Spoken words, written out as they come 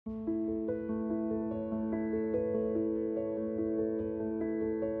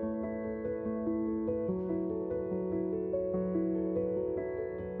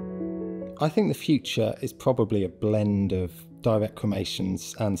I think the future is probably a blend of direct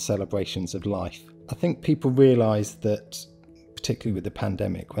cremations and celebrations of life. I think people realise that, particularly with the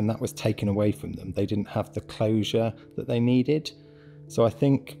pandemic, when that was taken away from them, they didn't have the closure that they needed. So I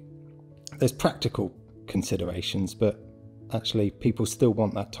think there's practical considerations, but actually people still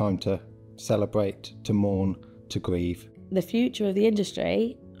want that time to celebrate, to mourn, to grieve. The future of the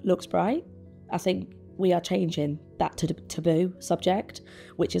industry looks bright. I think we are changing that taboo subject,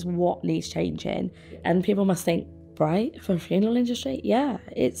 which is what needs changing. And people must think, bright for a funeral industry? Yeah,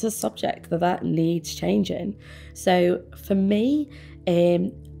 it's a subject that needs changing. So for me,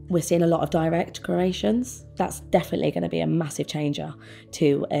 we're seeing a lot of direct cremations. That's definitely going to be a massive changer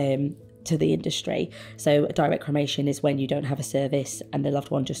to the industry. So a direct cremation is when you don't have a service and the loved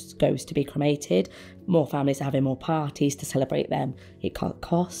one just goes to be cremated. More families are having more parties to celebrate them. It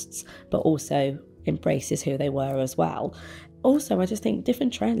costs, but also embraces who they were as well. Also, I just think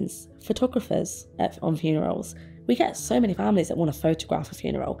different trends. Photographers on funerals. We get so many families that want to photograph a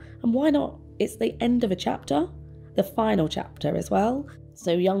funeral, and why not? It's the end of a chapter, the final chapter as well.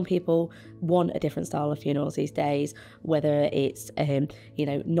 So young people want a different style of funerals these days, whether it's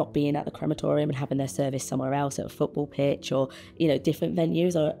not being at the crematorium and having their service somewhere else at a football pitch, or different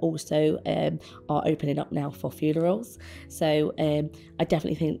venues are also are opening up now for funerals. So I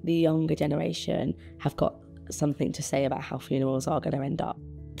definitely think the younger generation have got something to say about how funerals are going to end up.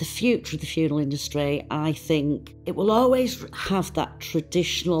 The future of the funeral industry, I think it will always have that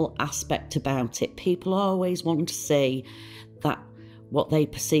traditional aspect about it. People always want to see that what they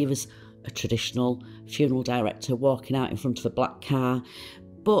perceive as a traditional funeral director walking out in front of a black car,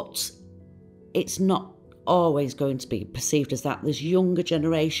 but it's not always going to be perceived as that. There's younger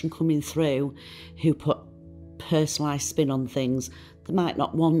generation coming through who put personalised spin on things. They might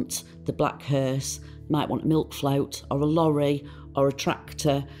not want the black hearse, might want a milk float or a lorry or a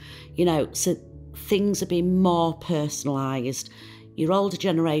tractor, so things are being more personalised. Your older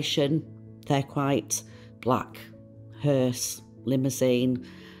generation, they're quite black, hearse, limousine,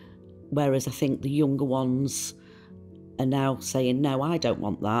 whereas I think the younger ones are now saying, no, I don't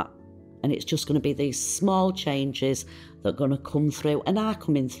want that. And it's just going to be these small changes that are going to come through and are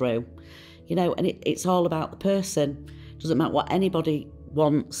coming through, and it's all about the person. It doesn't matter what anybody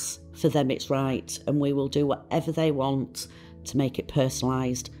wants, for them it's right, and we will do whatever they want to make it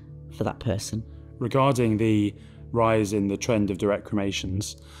personalised for that person. Regarding the rise in the trend of direct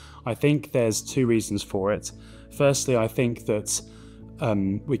cremations, I think there's two reasons for it. Firstly, I think that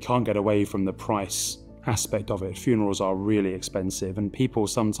we can't get away from the price aspect of it. Funerals are really expensive and people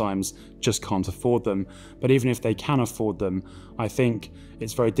sometimes just can't afford them. But even if they can afford them, I think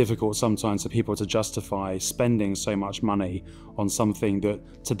it's very difficult sometimes for people to justify spending so much money on something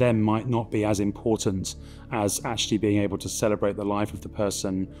that to them might not be as important as actually being able to celebrate the life of the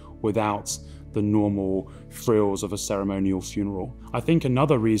person without the normal frills of a ceremonial funeral. I think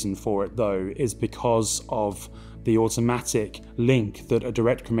another reason for it, though, is because of the automatic link that a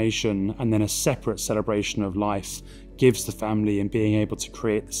direct cremation and then a separate celebration of life gives the family, and being able to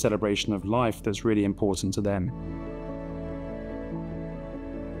create the celebration of life that's really important to them.